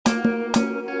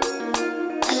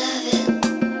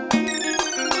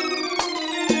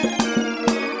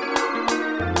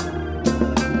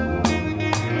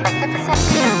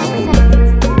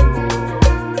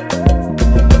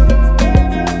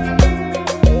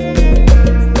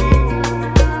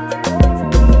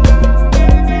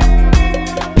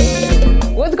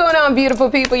on,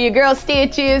 beautiful people? Your girl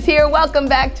Stichiz here. Welcome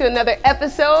back to another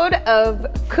episode of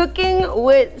Cooking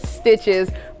with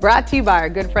Stichiz, brought to you by our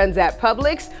good friends at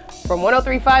Publix. From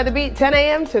 103.5 The Beat, 10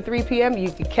 a.m. to 3 p.m. You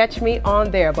can catch me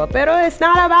on there. But it's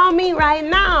not about me right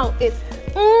now. It's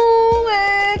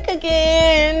we're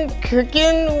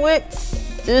cooking with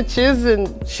Stichiz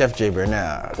and Chef J.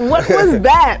 Burna. What was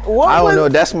that? I don't know.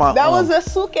 That's my. That was a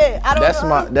suke. I don't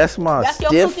know. That's my That's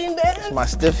stiff. your cooking dance? That's my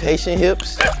stiff Haitian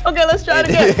hips. Okay, let's try it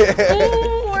again.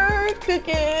 We're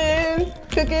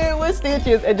cooking with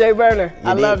Stichiz and J. Burna.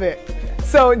 I love it.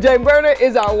 So J. Burna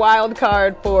is our wild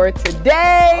card for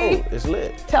today. Oh, it's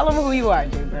lit. Tell them who you are,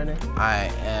 J. Burna.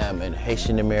 I am an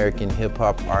Haitian American hip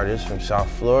hop artist from South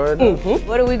Florida.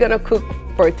 What are we gonna cook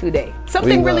for today?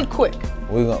 Something really quick.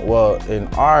 Well, in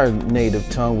our native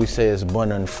tongue, we say it's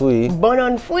bon on fouille. Bon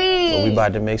on fouille. But we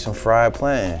about to make some fried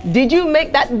plantain. Did you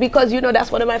make that because you know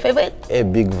that's one of my favorite? A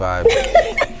big vibe.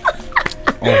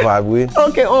 On vibe, we.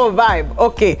 Okay, on vibe.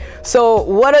 Okay, so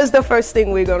what is the first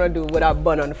thing we're gonna do with our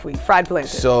bon on fouille? Fried plantain.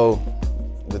 So,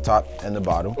 the top and the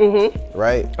bottom,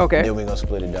 right? Okay. And then we're gonna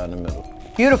split it down the middle.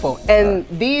 Beautiful. And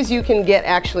these you can get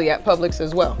actually at Publix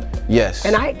as well. Yes.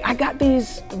 And I got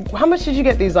these, how much did you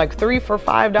get these? Like 3 for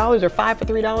 $5 or 5 for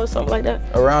 $3, something like that?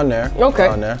 Around there. Okay.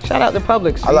 Around there. Shout out to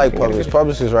Publix. I like Publix.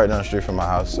 Publix is right down the street from my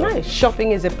house. So. Nice.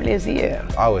 Shopping is a plaisir.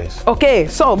 Always. Okay,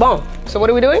 so bon. So what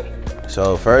are we doing?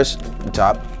 So first, the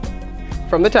top.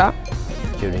 From the top.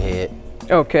 Give the head.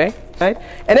 Okay. Right.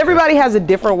 And everybody has a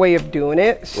different way of doing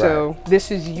it. So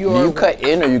this is your. Do you cut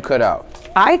in or you cut out?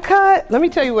 I cut, let me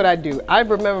tell you what I do. I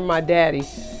remember my daddy,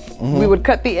 we would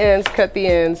cut the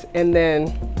ends, and then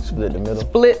split the middle.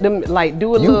 Split them, like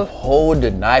do a you little. You hold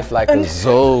the knife like a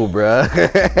Zoe, bruh.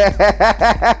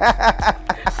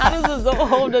 How does a Zoe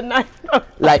hold the knife?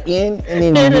 Like in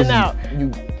and then in and out.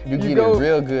 You get it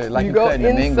real good, like you go cutting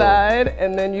a mango. inside,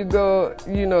 and then you go,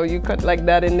 you cut like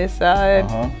that in this side.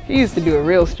 He used to do it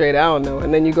real straight, I don't know.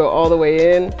 And then you go all the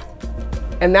way in.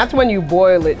 And that's when you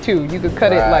boil it too. You could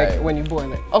cut it like when you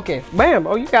boil it. Okay, bam.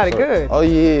 Oh, you got it good. Oh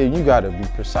yeah, you gotta be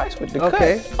precise with the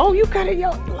cut. Oh, you got it,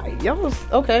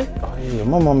 okay. Oh yeah,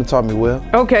 my mama taught me well.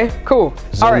 Okay, cool.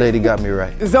 Zoe lady got me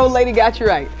right. Zoe lady got you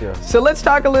right. Yeah. So let's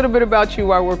talk a little bit about you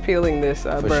while we're peeling this,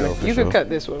 Burna. For you sure. could cut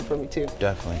this one for me too.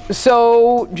 Definitely.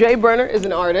 So J. Burna is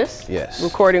an artist. Yes.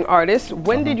 Recording artist.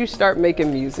 When did you start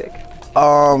making music?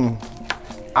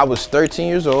 I was 13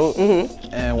 years old,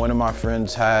 and one of my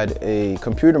friends had a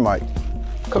computer mic.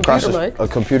 A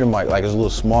computer mic, like it's a little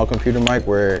small computer mic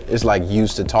where it's like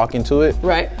used to talking to it.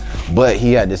 Right. But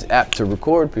he had this app to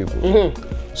record people.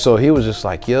 So he was just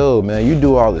like, yo, man, you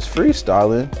do all this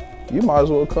freestyling, you might as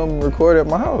well come record at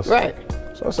my house. Right.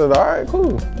 So I said, all right,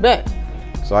 cool. Bet.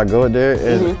 So I go there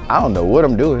and I don't know what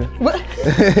I'm doing. What?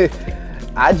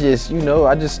 I just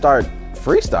start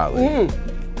freestyling.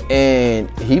 And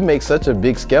he makes such a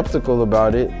big skeptical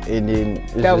about it, and then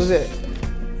that was it.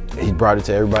 He brought it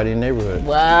to everybody in the neighborhood.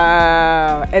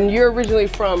 Wow! And you're originally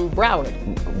from Broward?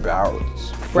 Broward,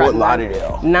 Fort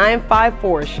Lauderdale.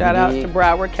 954. Shout out to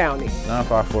Broward County.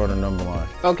 954 on the number line.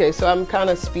 Okay, so I'm kind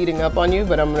of speeding up on you,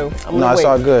 but I'm gonna no, wait. It's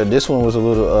all good. This one was a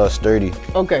little sturdy.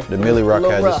 Okay. The Millie Rock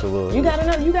has just a little. You got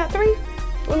another? You got 3?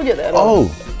 Let me get that. Oh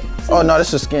no,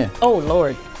 this is skin. Oh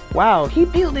Lord. Wow, he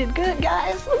peeled it good,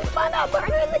 guys. Let me find out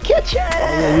Burna in the kitchen. Oh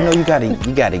yeah, you gotta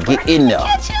get in there.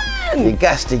 You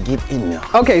got to get in there.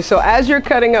 Okay, so as you're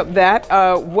cutting up that,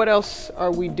 what else are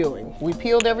we doing? We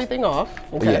peeled everything off.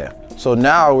 Okay. Yeah. So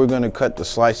now we're gonna cut the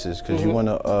slices because you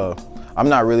wanna. I'm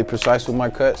not really precise with my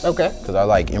cuts. Okay. Because I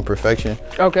like imperfection.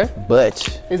 Okay.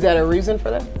 But is that a reason for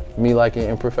that? Me liking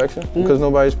imperfection because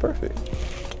nobody's perfect.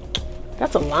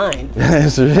 That's a line.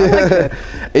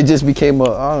 It just became I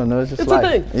don't know, it's just like.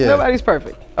 It's a thing. Yeah. Nobody's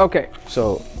perfect. Okay.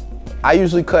 So I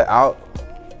usually cut out.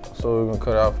 So we're gonna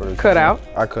cut out for the cut out.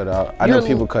 I cut out. I know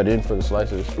people cut in for the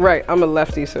slices. Right. I'm a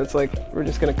lefty, so it's like we're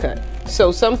just gonna cut.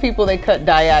 So some people they cut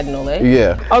diagonal, eh?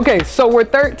 Yeah. Okay. So we're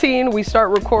 13. We start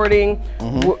recording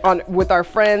with our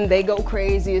friend. They go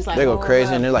crazy. It's like they go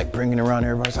crazy and they're like bringing around.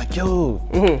 Everybody's like, yo.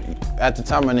 At the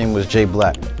time, my name was Jay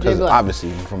Black because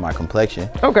obviously from my complexion.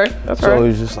 Okay. That's right. So he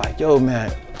was just like, yo,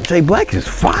 man, Jay Black is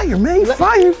fire, man.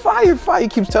 Fire, fire, fire. He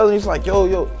keeps telling me, he's like, yo,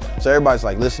 yo. So everybody's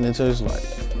like listening to it. It's like.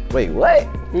 Wait, what?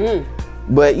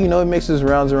 But you know, it makes its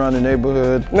rounds around the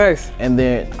neighborhood. Nice. And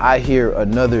then I hear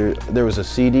there was a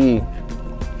CD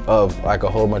of like a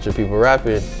whole bunch of people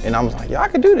rapping, and I was like, yeah, I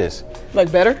could do this.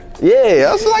 Like better? Yeah,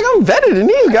 I was like, I'm better than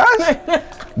these guys.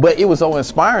 But it was so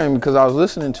inspiring because I was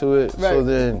listening to it. Right. So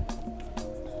then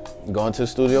going to the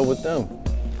studio with them,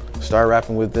 start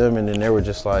rapping with them, and then they were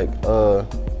just like,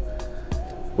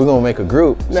 we're gonna make a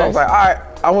group. Nice. So I was like, all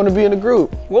right. I want to be in the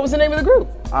group. What was the name of the group?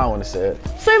 I don't want to say it.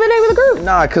 Say the name of the group.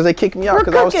 Nah, because they kicked me out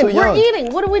because I was too young. We're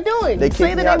eating. What are we doing? They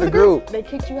kicked me out the group. They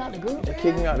kicked you out the group? They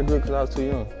kicked me out the group because I was too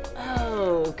young.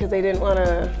 Oh, because they didn't want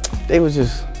to. They was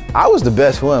just, I was the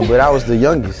best one, but I was the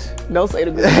youngest. Don't say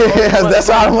the group. That's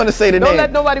why I don't want to say the name. Don't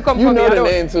let nobody come you from know the the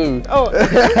name too. Oh.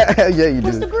 Yeah, you do.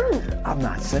 What's the group? I'm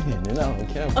not saying it. No,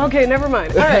 I Okay, never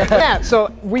mind. All right, yeah,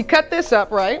 so we cut this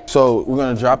up, right? So we're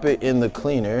going to drop it in the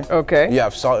cleaner. Okay. You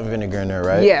have salt and vinegar in there,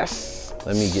 right? Yes.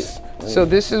 Let me get. So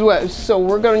this is what, so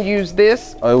we're going to use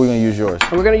this. Oh, we're going to use yours.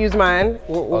 We're going to use mine.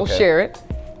 We'll share it.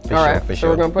 For all sure, right, for so sure.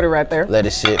 we're going to put it right there. Let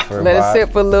it sit for a Let while. it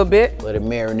sit for a little bit. Let it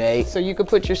marinate. So you could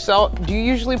put your salt. Do you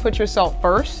usually put your salt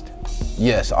first?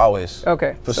 Yes, always.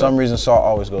 Okay. For some reason, salt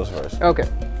always goes first. Okay.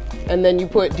 And then you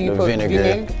put, do you put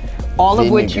vinegar? All of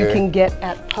which you can get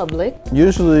at Publix.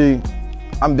 Usually,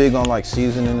 I'm big on like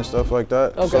seasoning and stuff like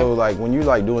that. Okay. So like when you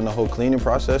like doing the whole cleaning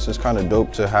process, it's kind of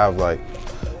dope to have like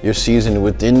your seasoning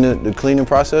within the cleaning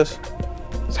process.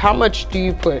 So how much do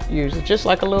you put usually? Just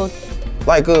like a little?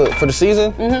 Like for the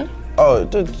season? Mm-hmm. Oh,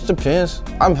 it depends.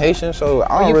 I'm Haitian, so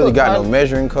I don't really got no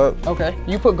measuring cup. Okay.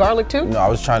 You put garlic too? No,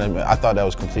 I thought that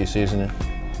was complete seasoning.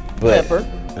 But pepper.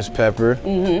 It's pepper.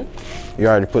 Mm-hmm. You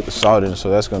already put the salt in,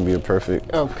 so that's gonna be a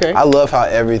perfect. Okay. I love how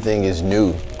everything is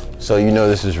new, so you know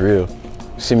this is real.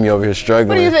 See me over here struggling.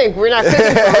 What do you think? We're not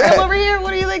cooking for real over here?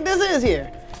 What do you think this is here?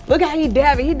 Look how he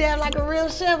dabbing. He dabbed like a real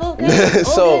chef, okay?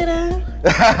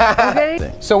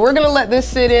 Okay. So we're gonna let this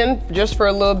sit in just for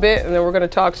a little bit, and then we're gonna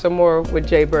talk some more with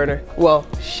Jay Burna. Well,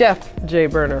 Chef Jay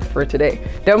Burna for today.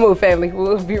 Don't move, family.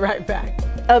 We'll be right back.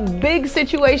 A big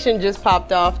situation just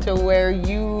popped off to where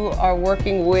you are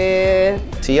working with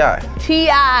T.I.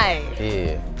 T.I.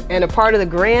 Yeah. And a part of the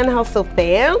Grand Hustle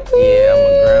family? Yeah, I'm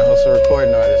a Grand Hustle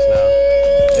recording artist now.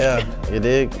 Yeah, you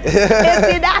dig? If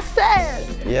did I say?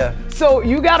 Yeah. So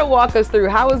you gotta walk us through,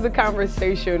 how was the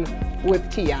conversation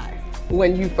with T.I.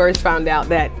 when you first found out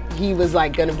that he was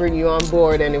like gonna bring you on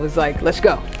board and it was like, let's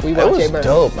go. We want Jay Burna. It was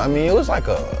dope. I mean, it was like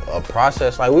a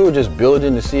process. Like we were just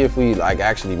building to see if we like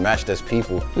actually matched as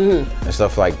people and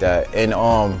stuff like that. And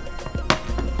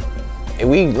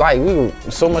we were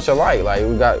so much alike. Like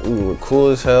we were cool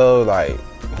as hell. Like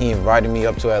he invited me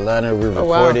up to Atlanta. We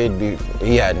recorded. Wow.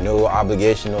 He had no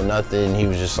obligation or nothing. He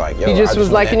was just like, yo. He just was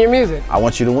liking your music. I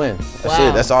want you to win. That's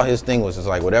it. That's all his thing was. It's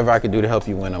like whatever I could do to help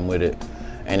you win, I'm with it.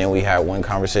 And then we had one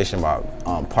conversation about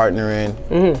partnering,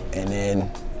 and then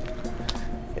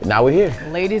now we're here.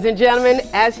 Ladies and gentlemen,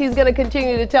 as he's gonna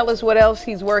continue to tell us what else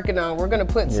he's working on, we're gonna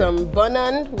put some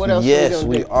Burna. What else? Yes,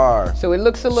 we are. So it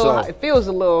looks a little, it feels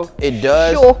a little. It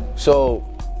does. Sure. So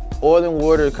oil and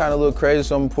water kind of look crazy,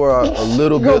 so I'm gonna pour out a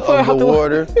little bit of the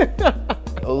water.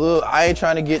 A little. I ain't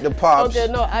trying to get the pops.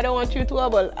 Okay, no, I don't want you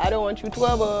trouble. I don't want you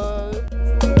trouble.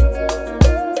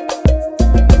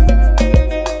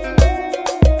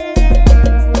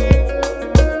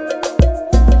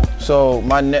 So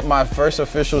my first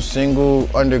official single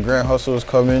under Grand Hustle is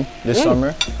coming this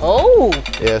summer. Oh.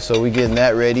 Yeah, so we getting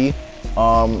that ready.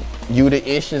 You the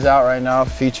Ish is out right now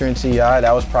featuring T.I.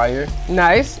 That was prior.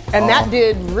 Nice. And that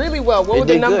did really well. What were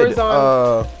the numbers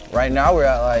on? Right now we're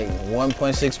at like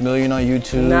 1.6 million on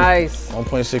YouTube. Nice.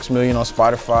 1.6 million on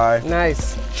Spotify.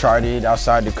 Nice. Charted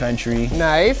outside the country.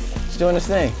 Nice. It's doing its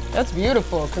thing. That's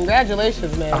beautiful.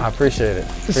 Congratulations, man. I appreciate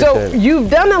it. You've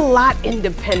done a lot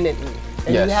independently.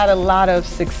 And yes. You had a lot of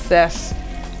success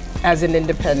as an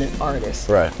independent artist.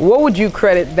 Right. What would you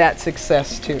credit that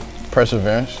success to?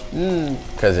 Perseverance.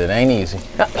 Because it ain't easy.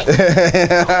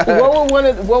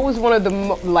 What was one of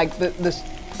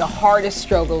the hardest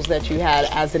struggles that you had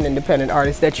as an independent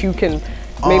artist that you can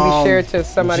maybe share to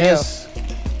somebody else?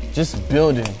 Just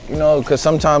building, you know, because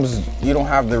sometimes you don't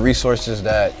have the resources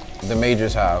that the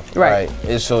majors have. Right.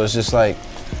 So it's just like,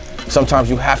 sometimes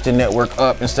you have to network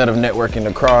up instead of networking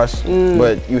across,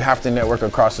 but you have to network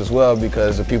across as well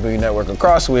because the people you network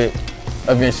across with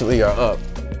eventually are up.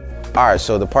 All right,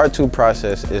 so the part 2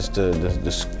 process is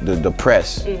the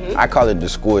press. I call it the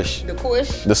squish. The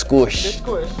squish? The squish. The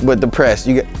squish. But the press,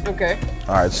 you get. Okay.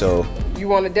 All right, so. You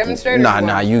want to demonstrate?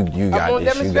 Nah, you got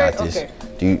this. You got this.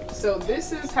 Okay. So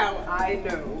this is how I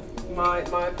know my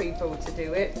people to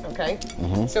do it. Okay.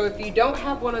 So if you don't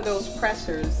have one of those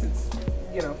pressers, it's,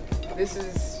 you know, this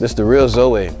is the real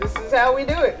Zoe. This is how we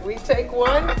do it. We take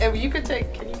one, and you could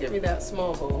take. Can you give me that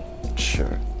small bowl?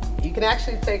 Sure. You can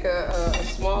actually take a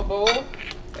small bowl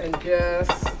and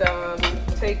just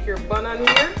take your bun on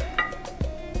here.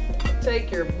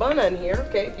 Take your bun on here.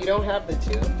 Okay. If you don't have the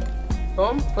tube,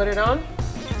 boom, put it on.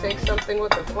 Take something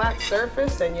with a flat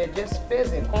surface, and you just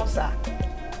fizz it. Comme ça.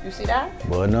 You see that?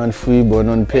 Bon non fui, bon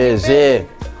non pese.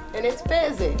 And it's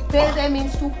pese. Pese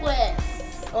means to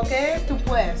press. Okay, tu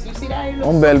pues. You see that?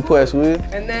 Un bel pues, oui.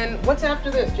 And then what's after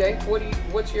this, Jay? What do you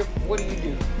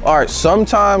do? All right,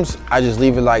 sometimes I just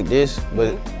leave it like this,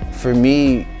 but for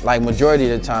me, like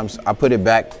majority of the times, I put it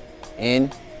back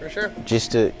in. For sure.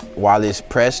 Just to, while it's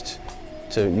pressed,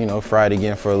 to, you know, fry it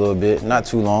again for a little bit, not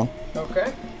too long.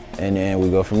 Okay. And then we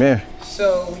go from there.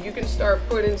 So you can start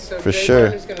putting, for sure.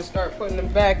 Jay is gonna start putting them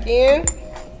back in.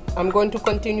 I'm going to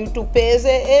continue to pese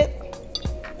it.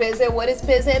 Pese, what does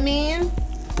pese mean?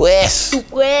 Pues. To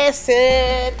pues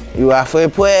it. You have to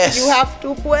pues. You have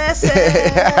to pues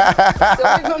it. So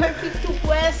we're gonna keep to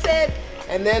pues it.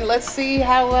 And then let's see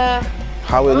how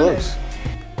it looks.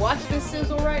 Watch this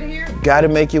sizzle right here. Gotta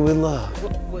make it with love.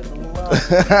 With love.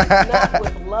 It's not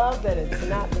with love that it's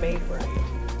not made right.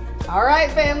 All right,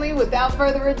 family, without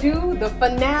further ado, the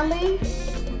finale.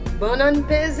 Bonon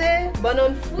pese,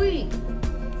 bonon fui.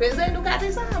 Pese, nous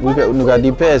gardons ça. Nous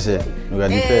gardons pese. Nous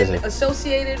gardons pese. And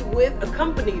associated with,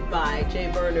 accompanied by Jay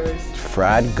Burna's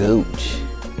fried gooch.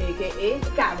 AKA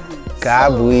cabwit.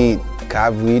 Cabwit.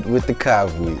 Cabwit with the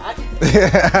cabwit. So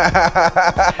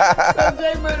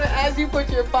Jay Burna, as you put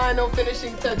your final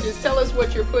finishing touches, tell us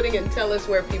what you're putting and tell us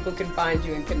where people can find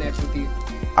you and connect with you.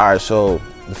 All right, so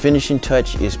the finishing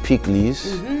touch is pickles.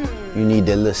 You need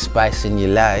that little spice in your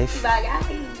life.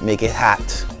 Make it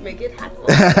hot. Make it hot.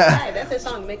 That's a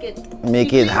song. Make it.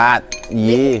 Make it hot.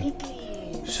 Yeah.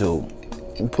 So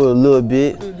you put a little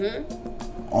bit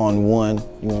on one.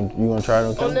 You want to try it?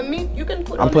 Okay? On the meat, you can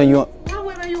put. I'm putting you on.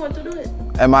 However you want to do it.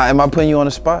 Am I putting you on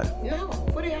the spot? No,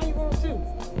 put it how you want to.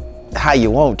 How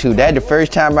you want to? That's the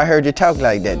first time I heard you talk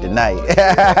like that tonight.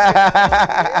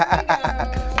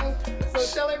 So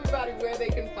tell everybody where they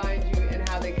can find you and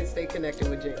how they can stay connected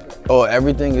with Jay Burna. Oh,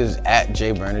 everything is at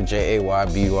Jay Burna,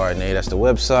 JayBurna. That's the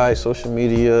website, social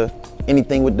media,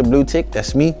 anything with the blue tick.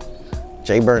 That's me,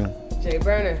 Jay Burna. Jay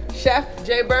Burna. Chef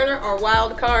Jay Burna, our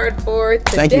wild card for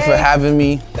today. Thank you for having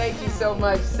me. Thank you so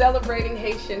much. Celebrating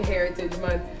Haitian Heritage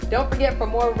Month. Don't forget, for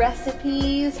more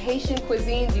recipes, Haitian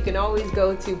cuisines, you can always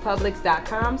go to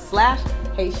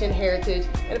Publix.com/Haitian Heritage.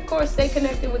 And of course, stay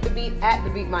connected with The Beat at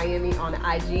The Beat Miami on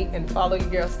IG and follow your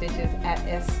girl Stichiz at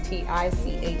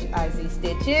STICHIZ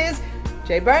Stichiz.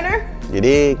 Jay Burna. You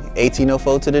dig?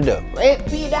 1804 to the door. Wait,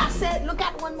 that's it. Look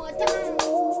at one more time.